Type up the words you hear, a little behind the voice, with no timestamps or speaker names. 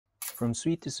From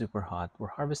sweet to super hot, we're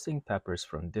harvesting peppers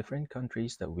from different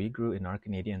countries that we grew in our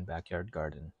Canadian backyard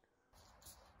garden.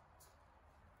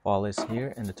 Fall is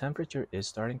here and the temperature is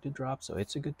starting to drop, so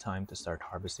it's a good time to start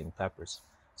harvesting peppers.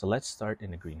 So let's start in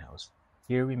the greenhouse.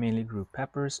 Here we mainly grew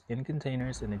peppers in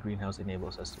containers, and the greenhouse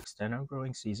enables us to extend our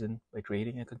growing season by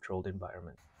creating a controlled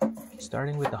environment.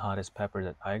 Starting with the hottest pepper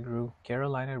that I grew,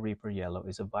 Carolina Reaper Yellow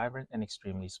is a vibrant and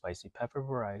extremely spicy pepper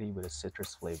variety with a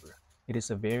citrus flavor. It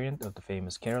is a variant of the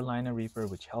famous Carolina Reaper,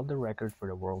 which held the record for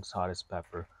the world's hottest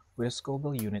pepper with a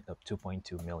Scoville unit of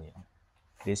 2.2 million.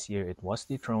 This year it was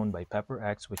dethroned by Pepper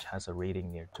X, which has a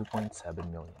rating near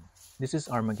 2.7 million. This is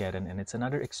Armageddon, and it's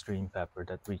another extreme pepper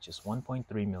that reaches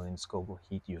 1.3 million Scoville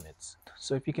heat units.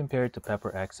 So if you compare it to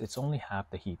Pepper X, it's only half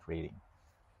the heat rating.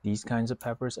 These kinds of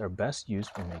peppers are best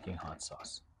used for making hot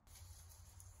sauce.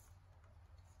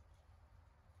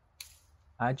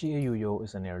 Aji Ayuyo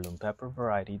is an heirloom pepper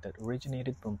variety that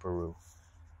originated from Peru.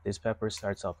 This pepper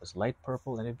starts off as light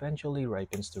purple and eventually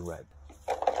ripens to red.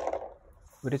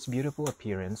 With its beautiful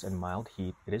appearance and mild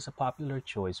heat, it is a popular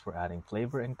choice for adding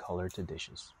flavor and color to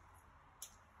dishes.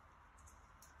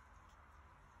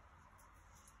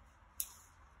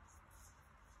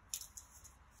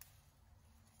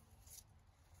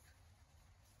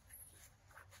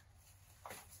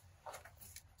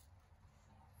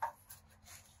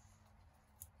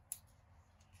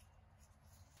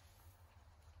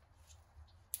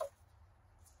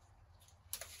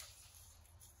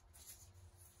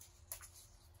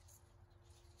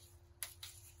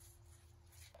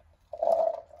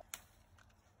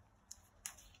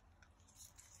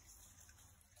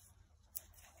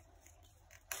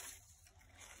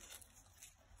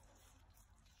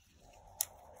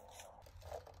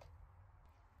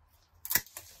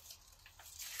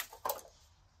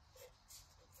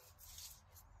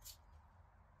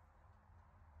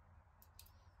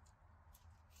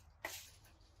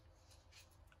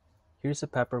 Here's a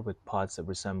pepper with pods that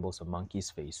resembles a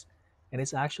monkey's face, and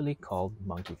it's actually called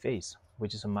monkey face,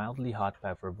 which is a mildly hot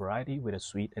pepper variety with a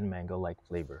sweet and mango-like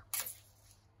flavor.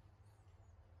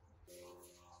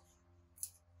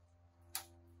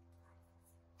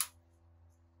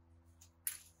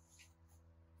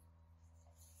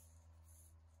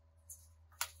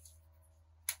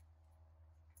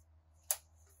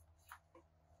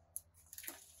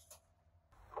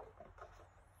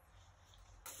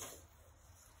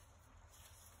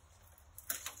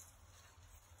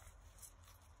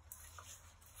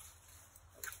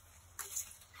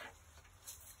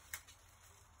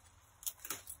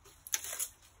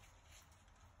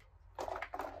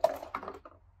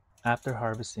 After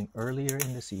harvesting earlier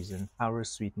in the season, our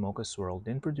sweet mocha swirl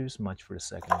didn't produce much for the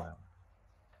second round.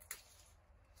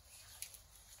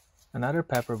 Another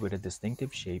pepper with a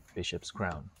distinctive shape, Bishop's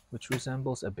Crown, which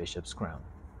resembles a bishop's crown.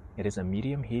 It is a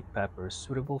medium heat pepper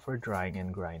suitable for drying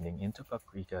and grinding into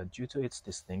paprika due to its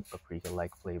distinct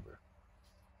paprika-like flavor.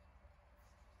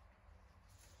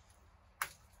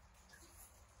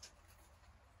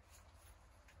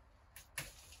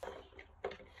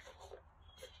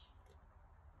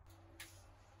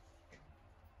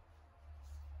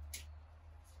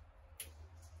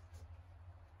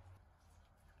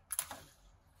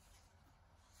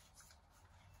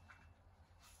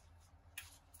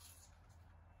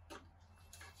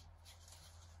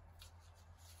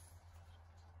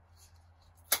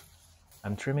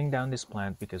 I'm trimming down this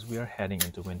plant because we are heading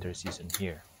into winter season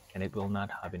here, and it will not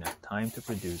have enough time to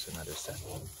produce another set.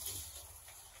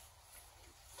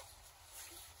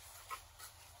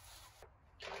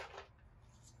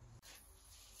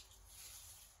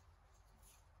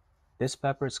 This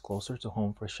pepper is closer to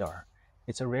home for Shar.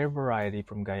 It's a rare variety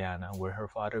from Guyana where her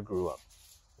father grew up.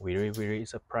 Wiri wiri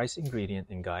is a prized ingredient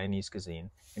in Guyanese cuisine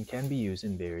and can be used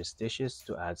in various dishes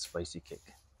to add spicy kick.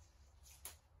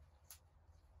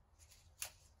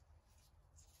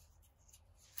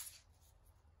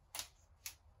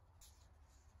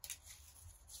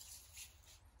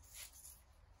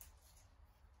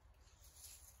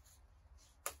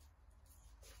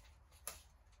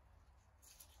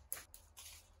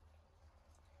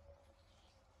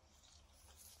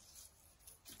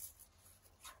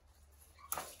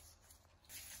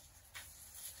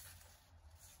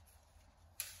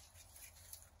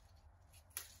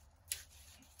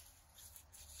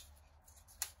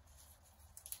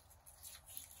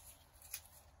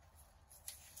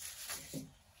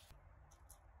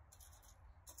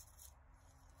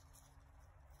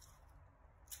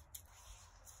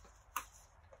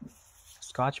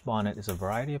 Scotch bonnet is a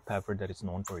variety of pepper that is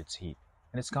known for its heat,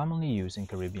 and is commonly used in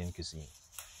Caribbean cuisine.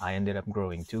 I ended up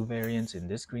growing two variants in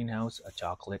this greenhouse, a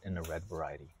chocolate and a red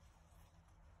variety.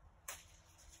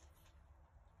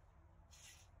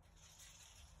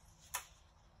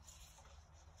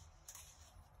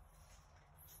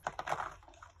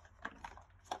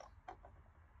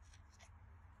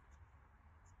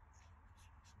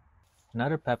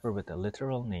 Another pepper with a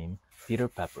literal name, Peter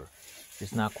Pepper,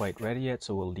 is not quite ready yet,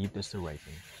 so we'll leave this to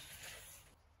ripen.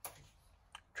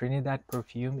 Trinidad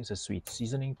Perfume is a sweet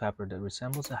seasoning pepper that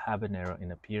resembles a habanero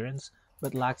in appearance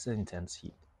but lacks the intense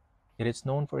heat. It is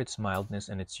known for its mildness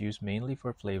and it's used mainly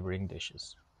for flavoring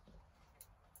dishes.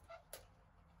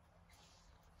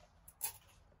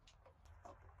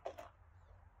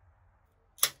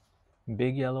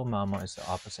 Big Yellow Mama is the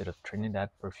opposite of Trinidad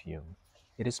Perfume.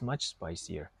 It is much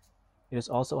spicier. It is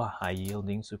also a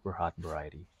high-yielding super hot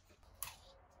variety.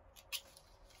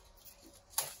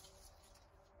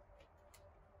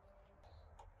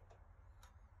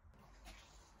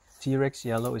 T-Rex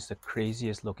Yellow is the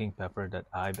craziest looking pepper that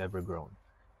I've ever grown,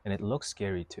 and it looks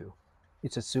scary too.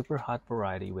 It's a super hot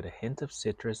variety with a hint of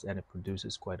citrus and it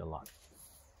produces quite a lot.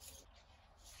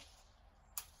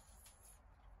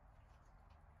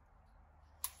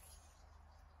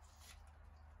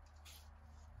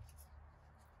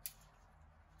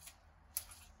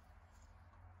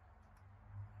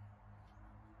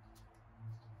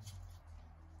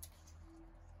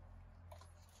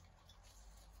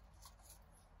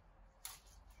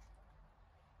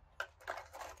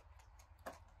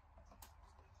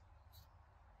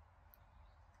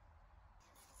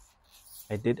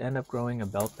 I did end up growing a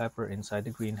bell pepper inside the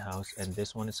greenhouse, and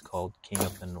this one is called King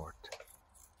of the North.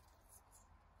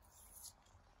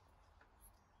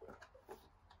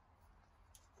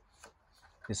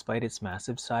 Despite its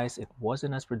massive size, it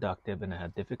wasn't as productive and I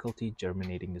had difficulty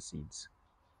germinating the seeds.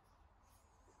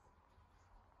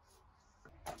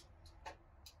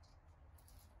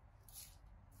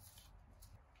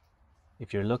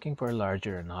 If you're looking for a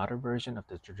larger and hotter version of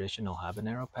the traditional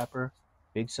habanero pepper,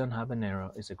 Big Sun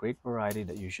Habanero is a great variety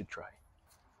that you should try.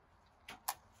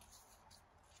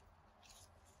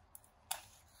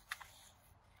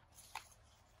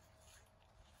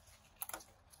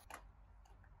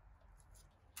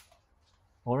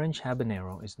 Orange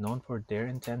habanero is known for their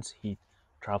intense heat,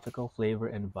 tropical flavor,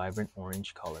 and vibrant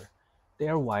orange color. They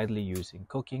are widely used in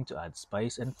cooking to add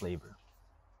spice and flavor.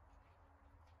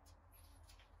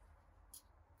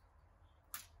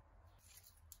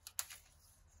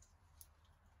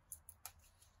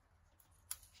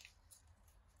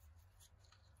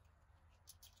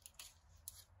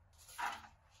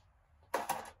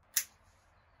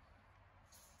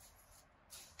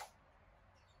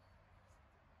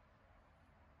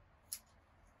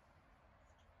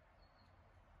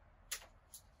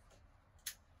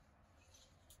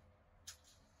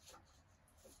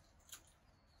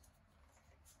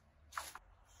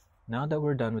 Now that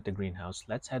we're done with the greenhouse,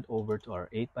 let's head over to our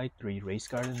 8x3 raised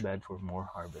garden bed for more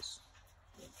harvest.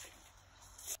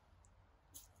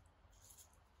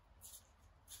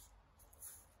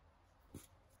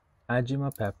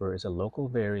 Ajima pepper is a local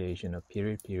variation of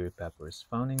piri-piri peppers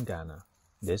found in Ghana.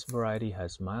 This variety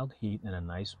has mild heat and a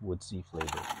nice woodsy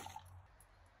flavor.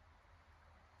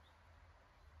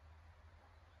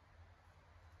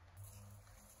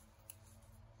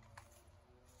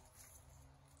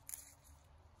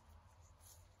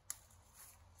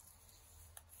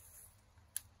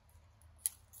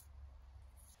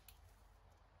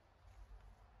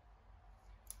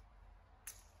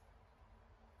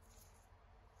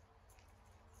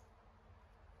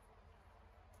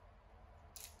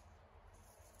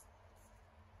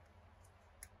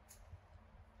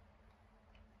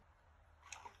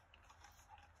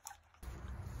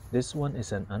 This one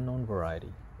is an unknown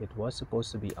variety. It was supposed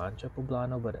to be Ancha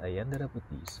Poblano, but I ended up with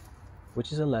these,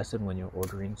 which is a lesson when you're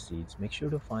ordering seeds. Make sure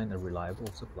to find a reliable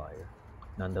supplier.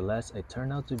 Nonetheless, it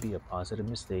turned out to be a positive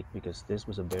mistake because this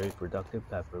was a very productive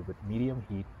pepper with medium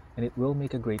heat and it will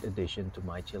make a great addition to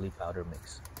my chili powder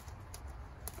mix.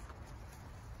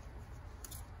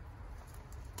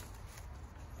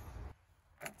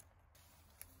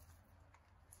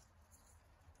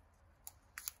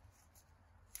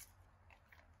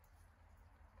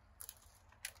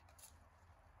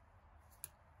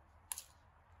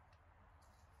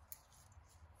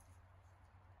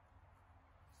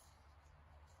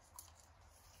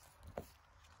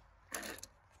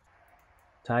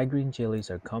 Thai green chilies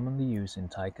are commonly used in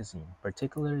Thai cuisine,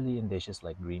 particularly in dishes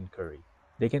like green curry.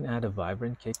 They can add a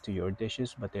vibrant kick to your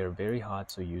dishes, but they are very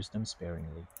hot, so use them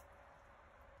sparingly.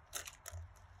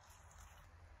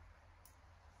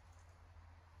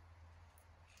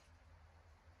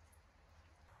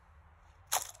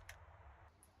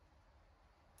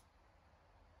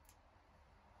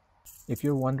 If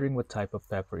you're wondering what type of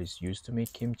pepper is used to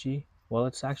make kimchi, well,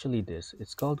 it's actually this.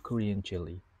 It's called Korean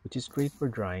chili, which is great for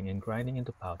drying and grinding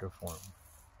into powder form.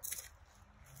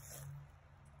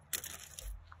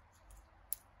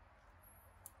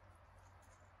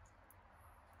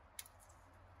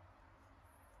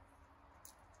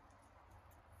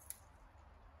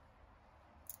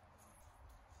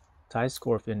 Thai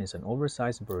scorpion is an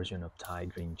oversized version of Thai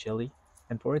green chili,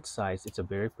 and for its size, it's a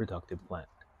very productive plant.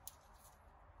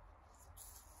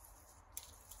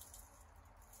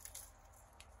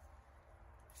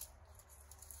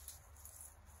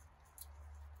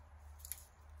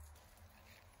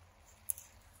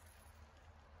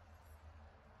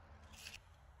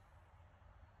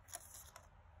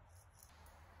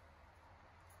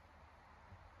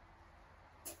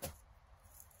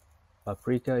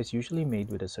 Paprika is usually made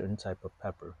with a certain type of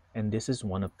pepper, and this is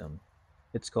one of them.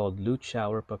 It's called lute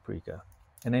shower paprika,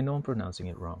 and I know I'm pronouncing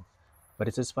it wrong, but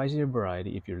it's a spicier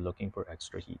variety if you're looking for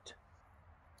extra heat.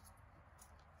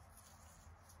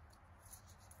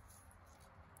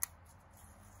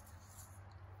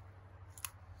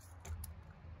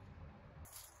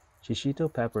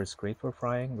 Shishito pepper is great for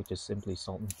frying, which is simply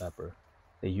salt and pepper.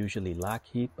 They usually lack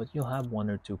heat, but you'll have one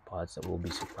or two pods that will be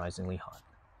surprisingly hot.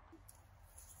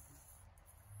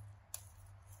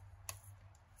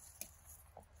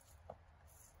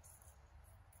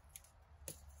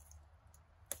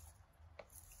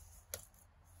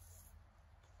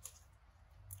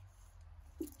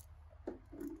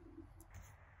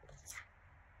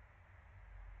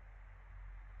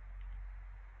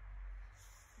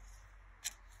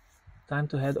 Time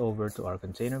to head over to our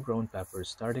container-grown peppers,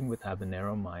 starting with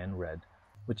habanero Mayan red,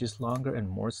 which is longer and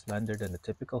more slender than the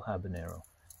typical habanero.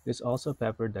 It is also a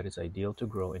pepper that is ideal to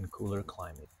grow in cooler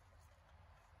climate.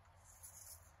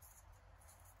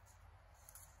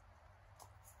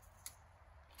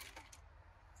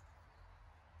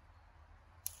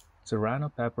 Serrano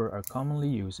pepper are commonly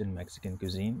used in Mexican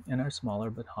cuisine and are smaller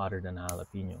but hotter than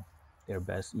jalapeno. They are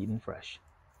best eaten fresh.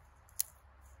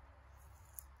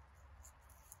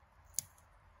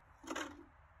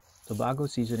 Tobago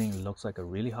seasoning looks like a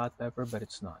really hot pepper, but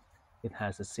it's not. It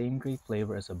has the same great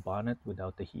flavor as a bonnet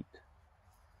without the heat.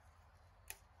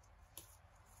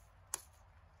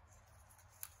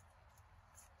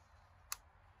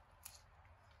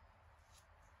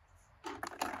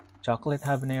 Chocolate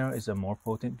habanero is a more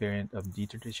potent variant of the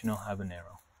traditional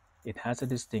habanero. It has a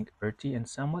distinct earthy and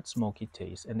somewhat smoky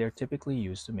taste, and they are typically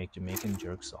used to make Jamaican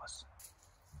jerk sauce.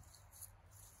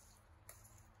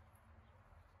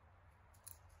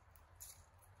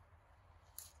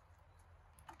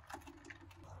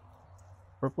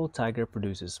 Purple tiger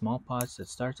produces small pods that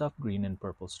starts off green and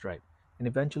purple stripe, and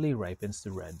eventually ripens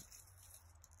to red.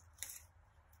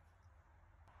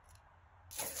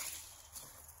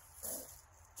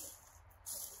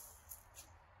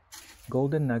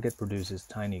 Golden nugget produces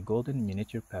tiny golden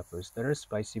miniature peppers that are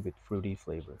spicy with fruity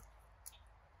flavor.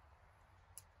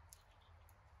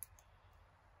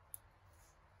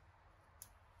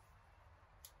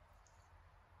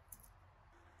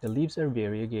 The leaves are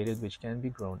variegated, which can be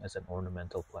grown as an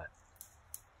ornamental plant.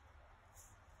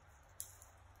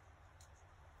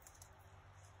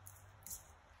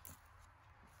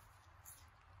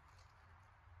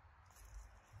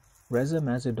 Reza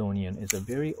Macedonian is a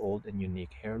very old and unique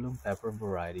heirloom pepper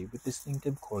variety with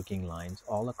distinctive corking lines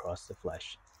all across the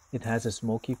flesh. It has a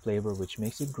smoky flavor which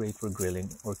makes it great for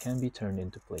grilling or can be turned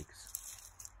into flakes.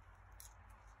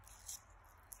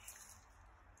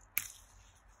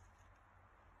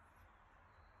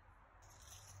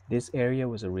 This area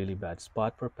was a really bad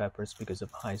spot for peppers because of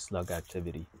high slug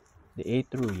activity. They ate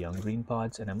through young green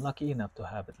pods, and I'm lucky enough to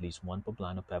have at least one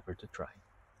poblano pepper to try.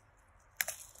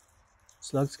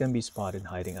 Slugs can be spotted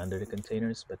hiding under the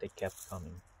containers, but they kept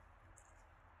coming.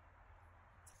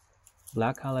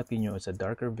 Black jalapeno is a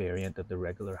darker variant of the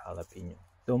regular jalapeno,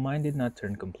 though mine did not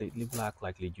turn completely black,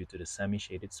 likely due to the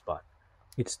semi-shaded spot.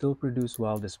 It still produced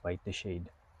well despite the shade.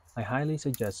 I highly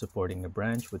suggest supporting the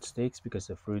branch with stakes because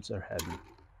the fruits are heavy.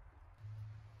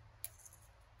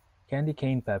 Candy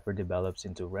cane pepper develops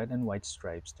into red and white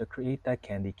stripes that create that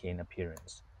candy cane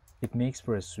appearance. It makes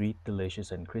for a sweet,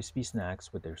 delicious, and crispy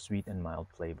snacks with their sweet and mild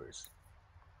flavors.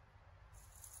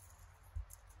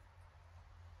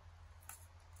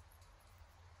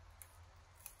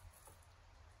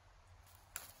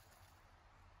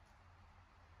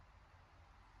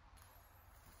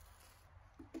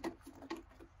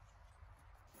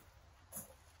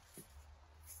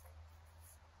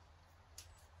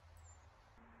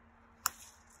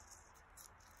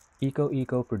 Eco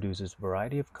Eco produces a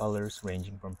variety of colors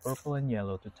ranging from purple and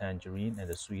yellow to tangerine and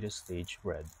the sweetest stage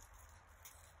red.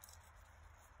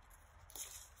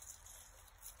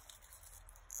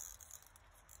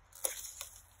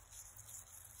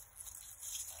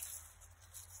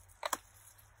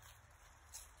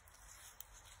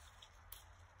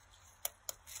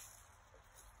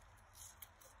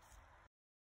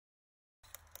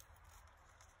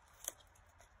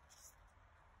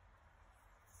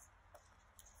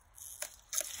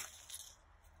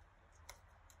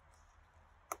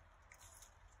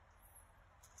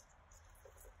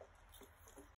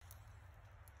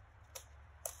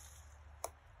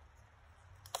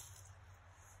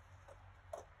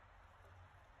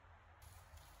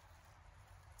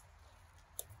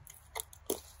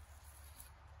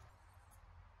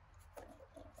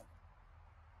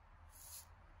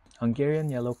 Hungarian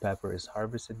yellow pepper is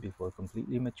harvested before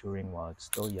completely maturing while it's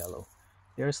still yellow.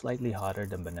 They are slightly hotter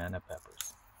than banana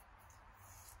peppers.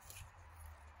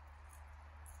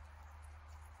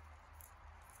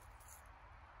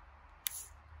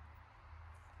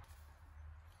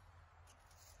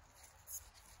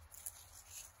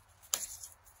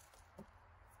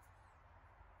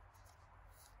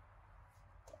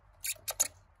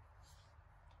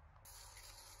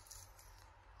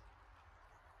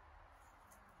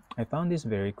 I found this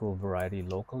very cool variety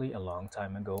locally a long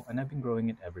time ago and I've been growing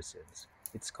it ever since.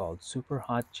 It's called super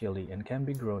hot chili and can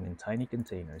be grown in tiny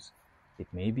containers. It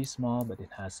may be small, but it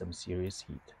has some serious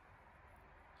heat.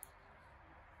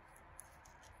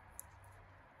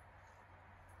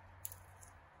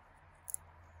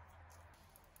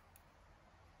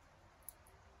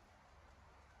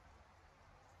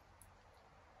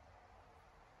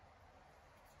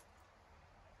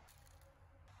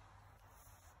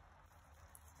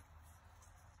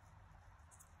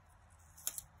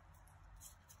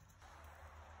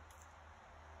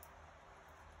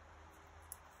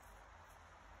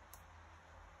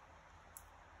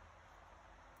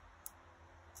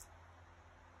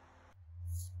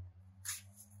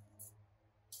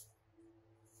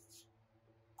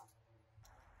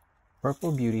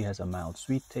 Purple Beauty has a mild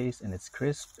sweet taste and it's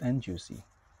crisp and juicy.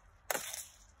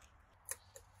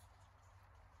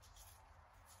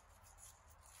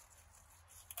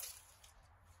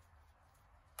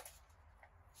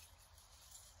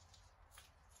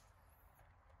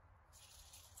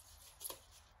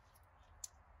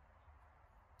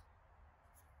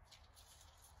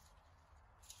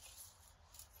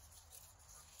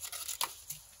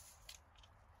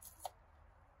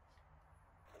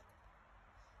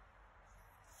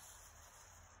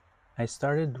 I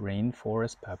started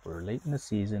rainforest pepper late in the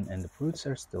season and the fruits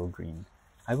are still green.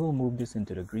 I will move this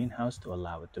into the greenhouse to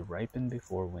allow it to ripen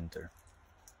before winter.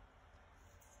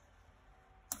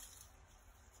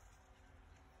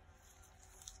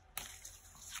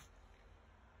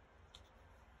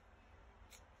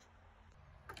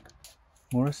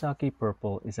 Murasaki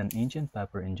purple is an ancient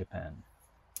pepper in Japan.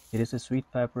 It is a sweet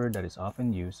pepper that is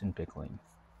often used in pickling.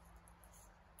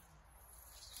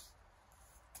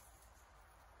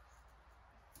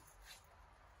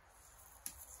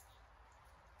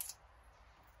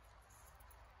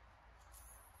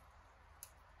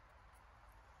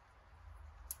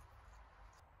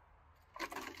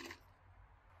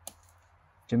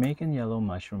 Jamaican yellow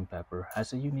mushroom pepper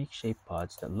has a unique shaped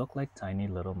pods that look like tiny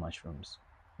little mushrooms.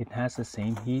 It has the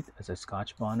same heat as a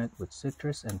Scotch bonnet with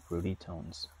citrus and fruity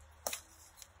tones.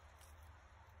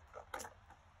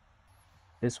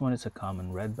 This one is a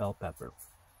common red bell pepper.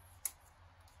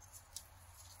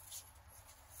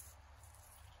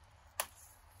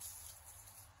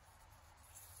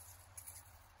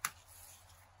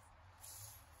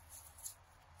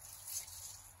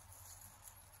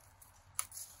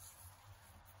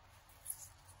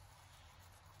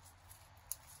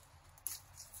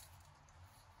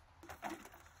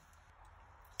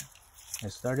 I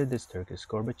started this Turkish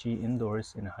corbachi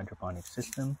indoors in a hydroponic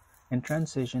system and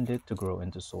transitioned it to grow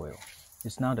into soil.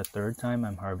 It's now the third time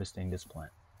I'm harvesting this plant.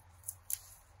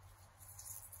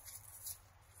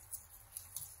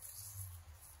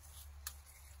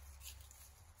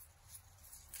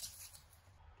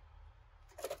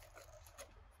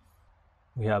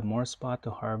 We have more spot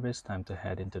to harvest, time to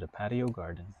head into the patio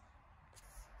garden.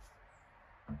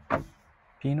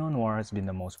 Pinot Noir has been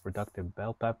the most productive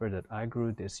bell pepper that I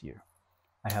grew this year.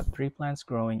 I have 3 plants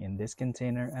growing in this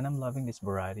container and I'm loving this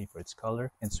variety for its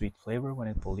color and sweet flavor when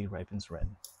it fully ripens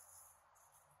red.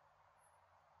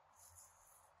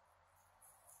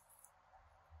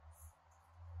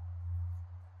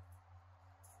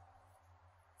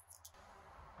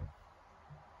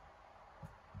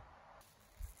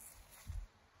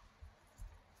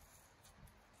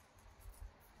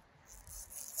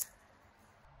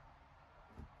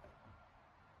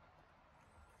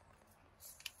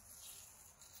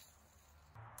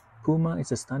 Puma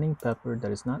is a stunning pepper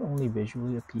that is not only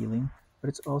visually appealing, but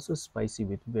it's also spicy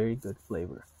with very good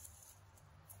flavor.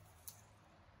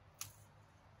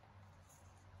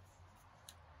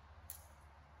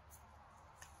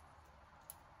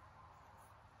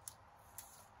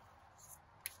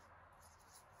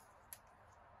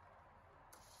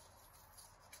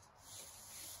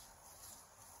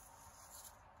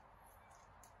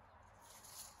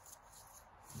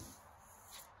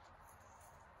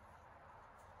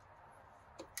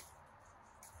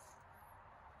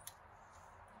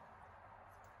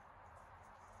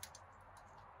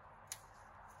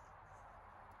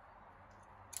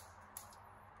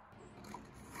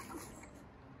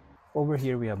 Over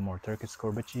here we have more Turkish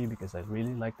korbachi because I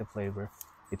really like the flavor.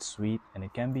 It's sweet and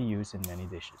it can be used in many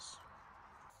dishes.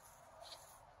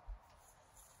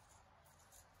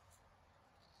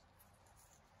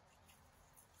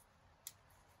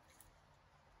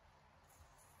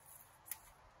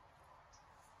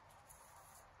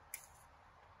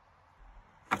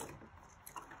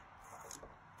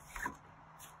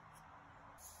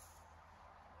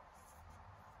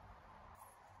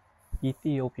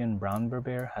 Ethiopian brown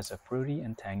berber has a fruity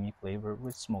and tangy flavor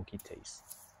with smoky taste.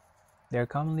 They are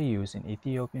commonly used in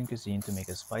Ethiopian cuisine to make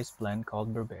a spice blend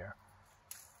called berber.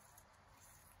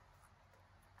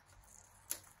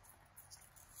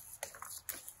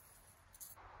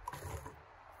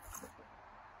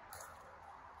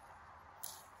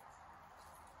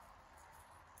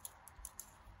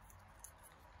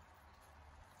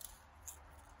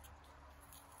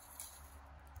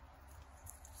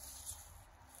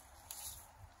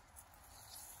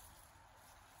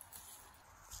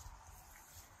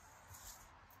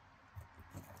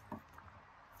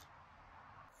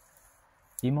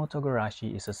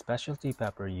 Imotogarashi is a specialty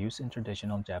pepper used in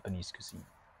traditional Japanese cuisine.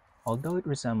 Although it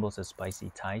resembles a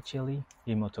spicy Thai chili,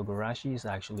 imotogarashi is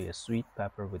actually a sweet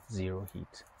pepper with zero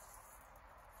heat.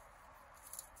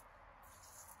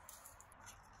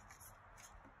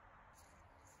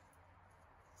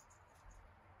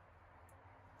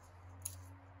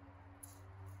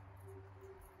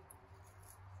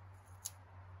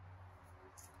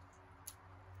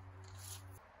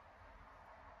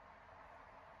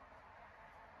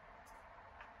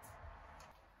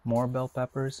 More bell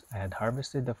peppers. I had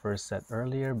harvested the first set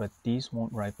earlier, but these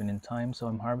won't ripen in time, so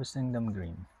I'm harvesting them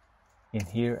green. In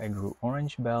here I grew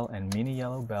orange bell and mini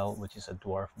yellow bell, which is a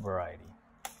dwarf variety.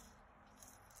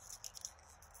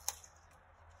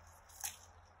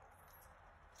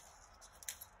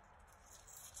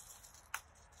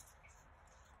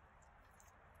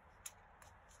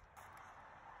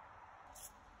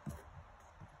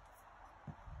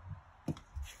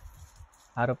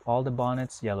 Out of all the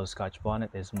bonnets, yellow Scotch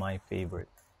bonnet is my favorite.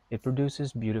 It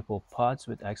produces beautiful pods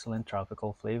with excellent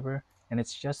tropical flavor, and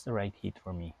it's just the right heat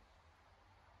for me.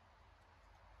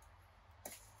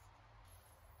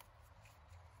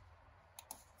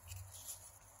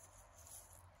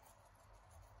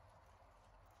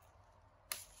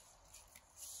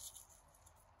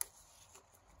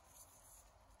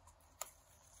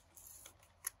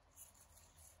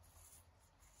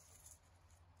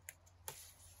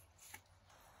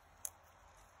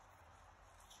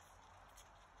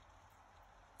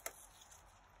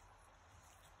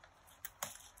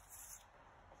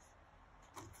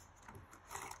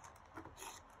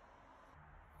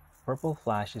 Purple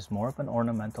flash is more of an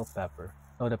ornamental pepper.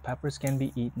 Though the peppers can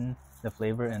be eaten, the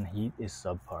flavor and heat is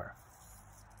subpar.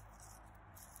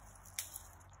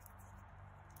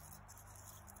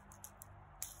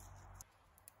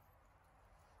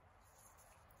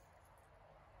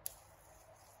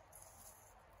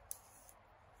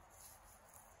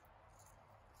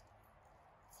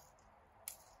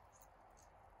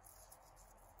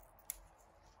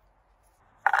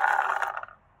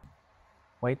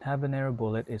 White habanero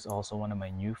bullet is also one of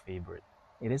my new favorite.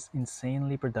 It is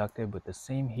insanely productive with the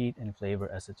same heat and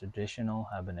flavor as a traditional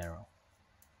habanero.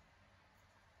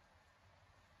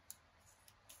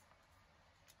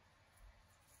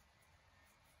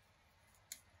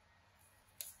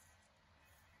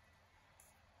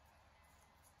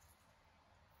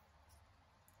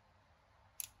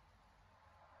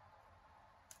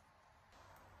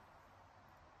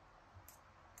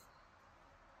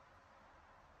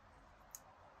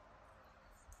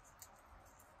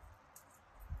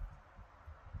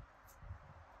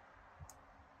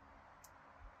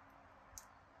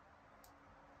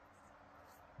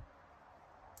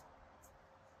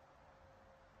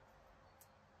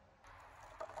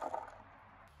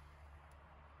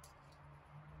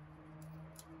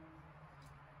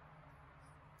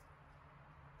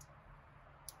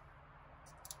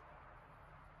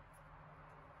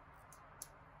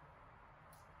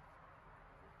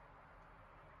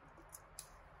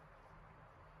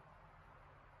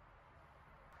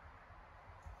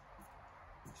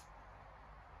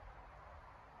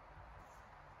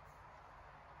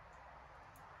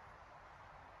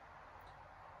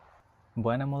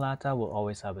 Buena Mulata will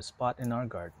always have a spot in our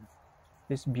garden.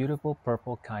 This beautiful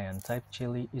purple cayenne type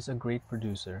chili is a great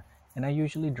producer, and I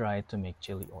usually dry it to make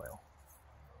chili oil.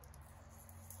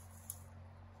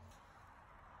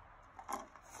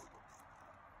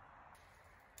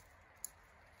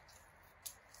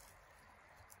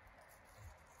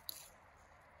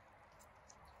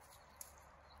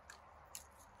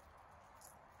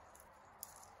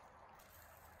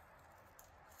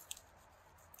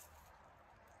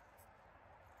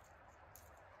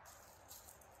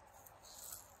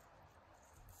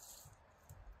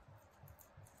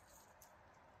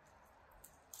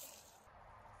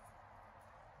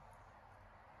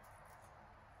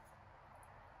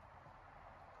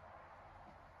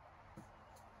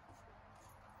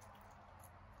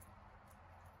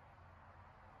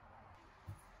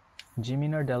 Jimmy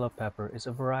Nardello pepper is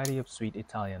a variety of sweet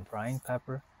Italian frying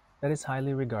pepper that is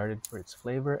highly regarded for its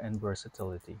flavor and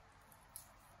versatility.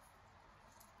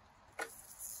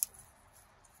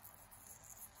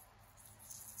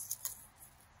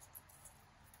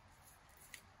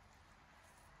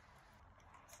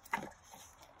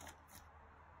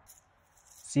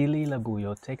 Sili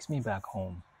Labuyo takes me back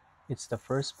home. It's the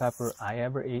first pepper I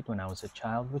ever ate when I was a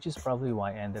child, which is probably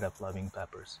why I ended up loving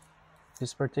peppers.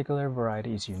 This particular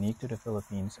variety is unique to the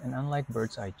Philippines, and unlike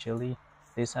bird's eye chili,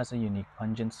 this has a unique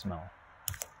pungent smell.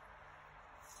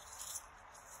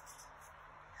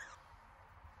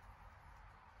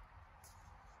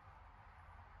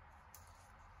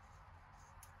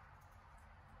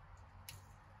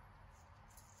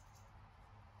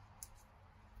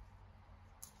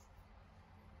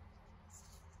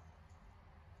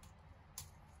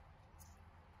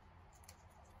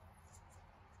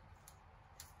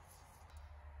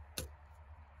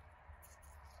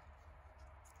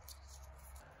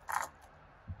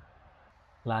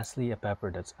 Lastly, a pepper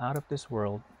that's out of this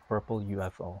world, purple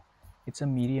UFO. It's a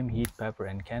medium heat pepper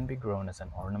and can be grown as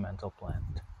an ornamental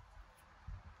plant.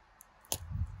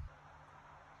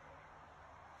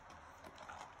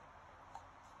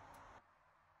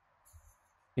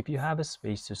 If you have a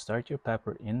space to start your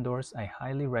pepper indoors, I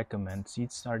highly recommend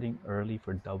seed starting early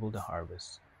for double the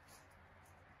harvest.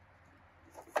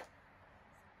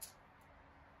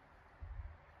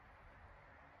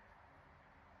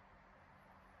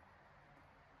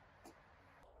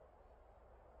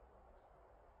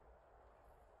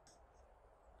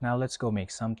 Now let's go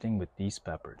make something with these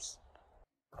peppers.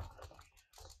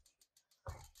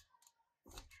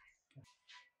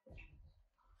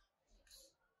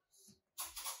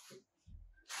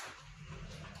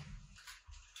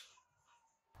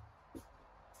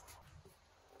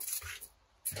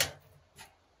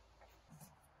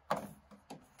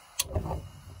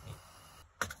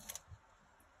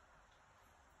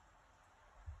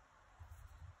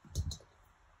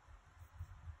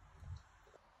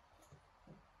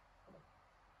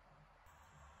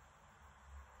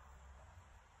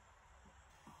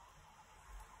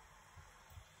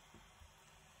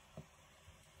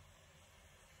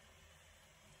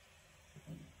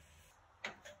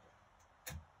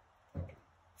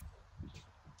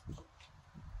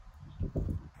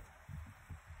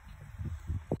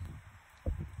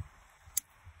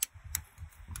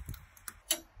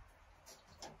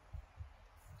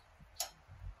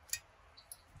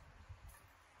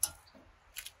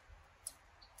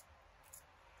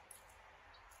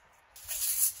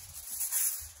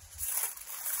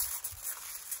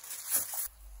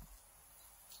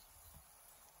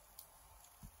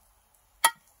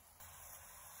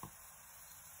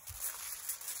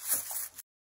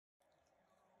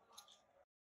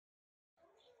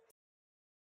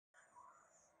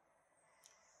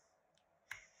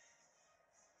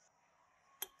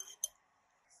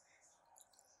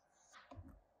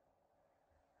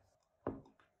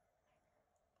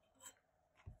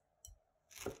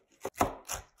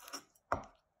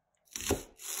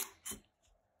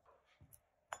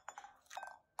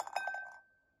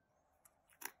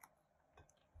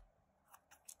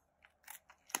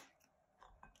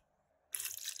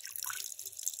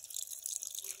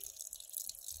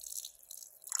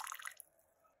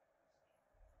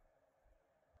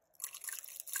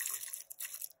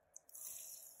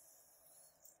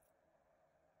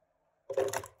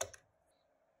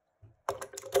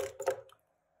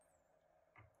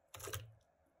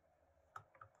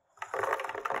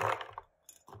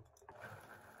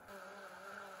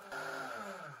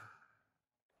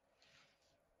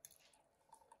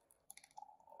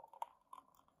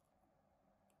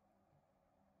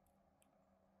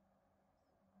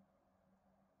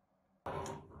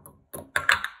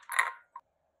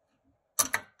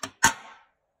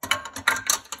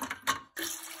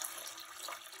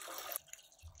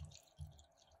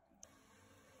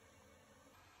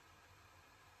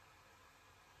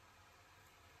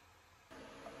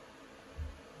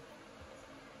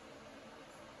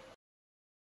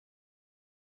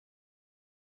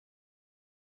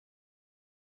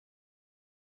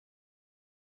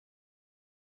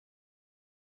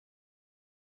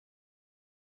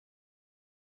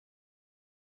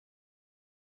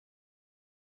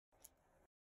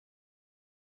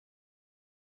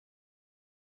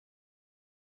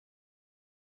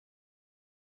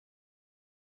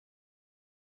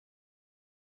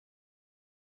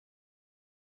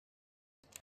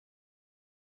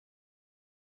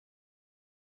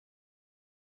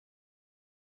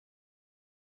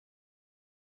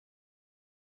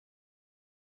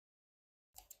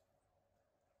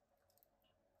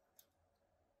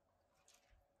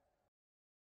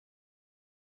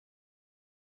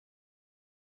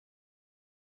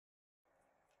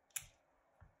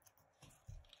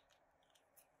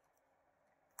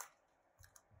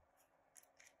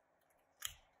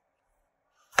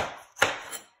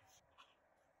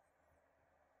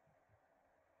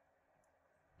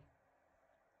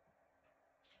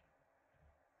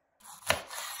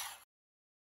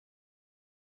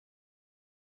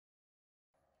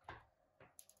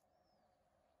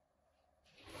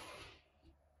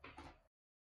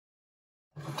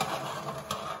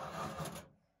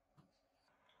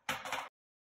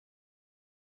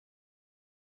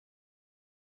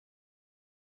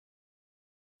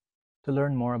 To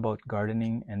learn more about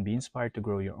gardening and be inspired to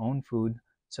grow your own food,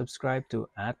 subscribe to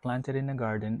 @Planted in the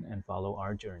Garden and follow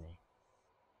our journey.